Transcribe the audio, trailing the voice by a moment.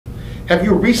Have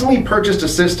you recently purchased a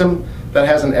system that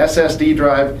has an SSD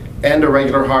drive and a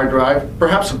regular hard drive,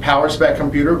 perhaps a power spec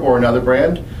computer or another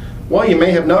brand? Well, you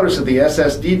may have noticed that the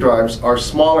SSD drives are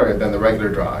smaller than the regular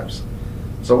drives.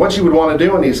 So what you would want to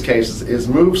do in these cases is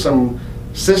move some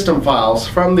system files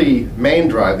from the main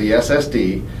drive, the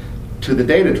SSD, to the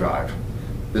data drive.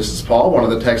 This is Paul, one of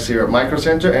the techs here at Micro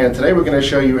Center, and today we're going to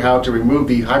show you how to remove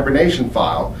the Hibernation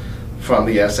file from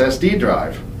the SSD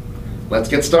drive. Let's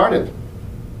get started.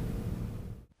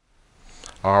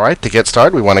 Alright, to get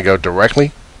started we want to go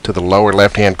directly to the lower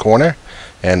left hand corner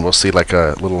and we'll see like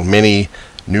a little mini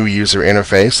new user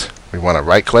interface. We want to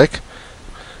right click.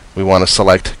 We want to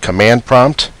select Command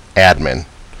Prompt Admin,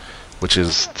 which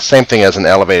is the same thing as an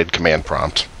elevated command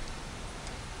prompt.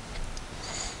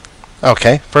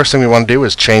 Okay, first thing we want to do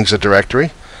is change the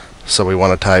directory. So we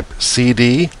want to type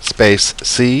cd space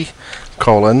c :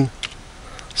 /.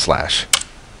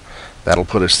 That'll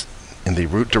put us in the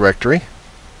root directory.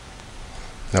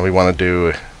 Now we want to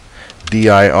do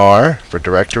dir for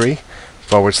directory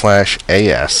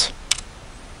 /as.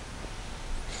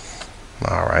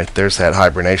 Alright, there's that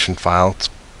Hibernation file. It's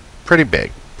pretty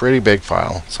big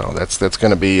file. So that's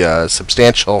going to be a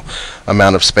substantial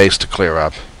amount of space to clear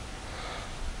up.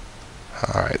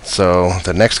 Alright, so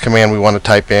the next command we want to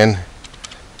type in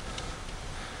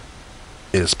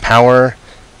is power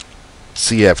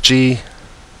cfg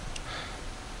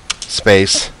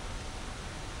space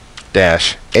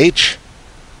 -h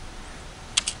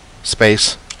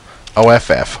space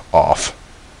off.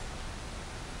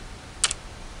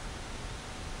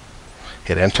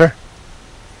 Hit enter,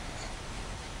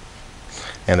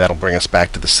 and that'll bring us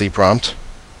back to the C prompt.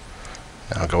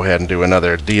 Now go ahead and do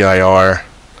another dir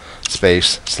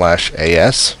space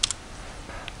 /as,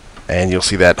 and you'll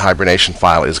see that Hibernation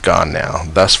file is gone now,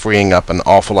 thus freeing up an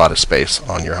awful lot of space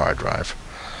on your hard drive.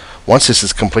 Once this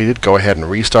is completed, go ahead and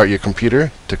restart your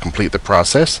computer to complete the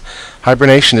process.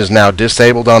 Hibernation is now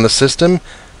disabled on the system,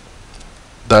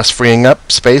 thus freeing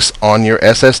up space on your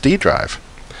SSD drive.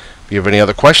 If you have any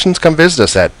other questions, come visit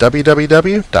us at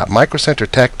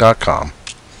www.microcentertech.com.